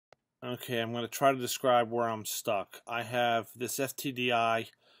Okay, I'm going to try to describe where I'm stuck. I have this FTDI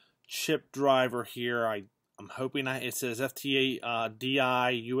chip driver here. I'm hoping it says FTDI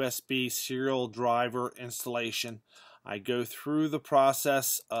USB serial driver installation. I go through the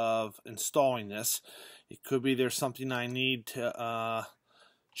process of installing this. It could be there's something I need to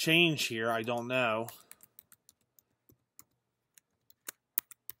change here. I don't know.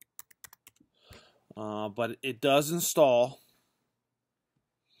 But it does install.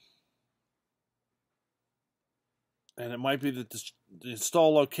 And it might be that the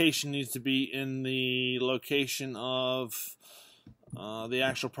install location needs to be in the location of the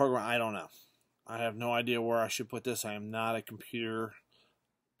actual program. I don't know. I have no idea where I should put this. I am not a computer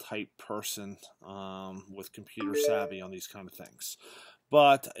type person with computer savvy on these kind of things.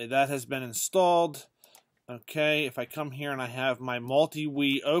 But that has been installed. Okay, if I come here and I have my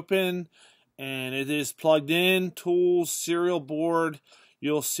multi-Wii open and it is plugged in, tools, serial board,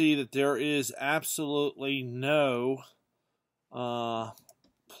 you'll see that there is absolutely no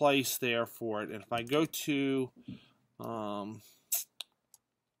place there for it. And if I go to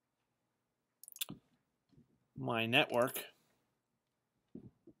my network,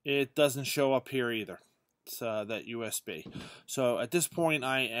 it doesn't show up here either. It's that USB. So at this point,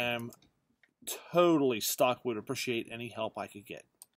 I am totally stuck. Would appreciate any help I could get.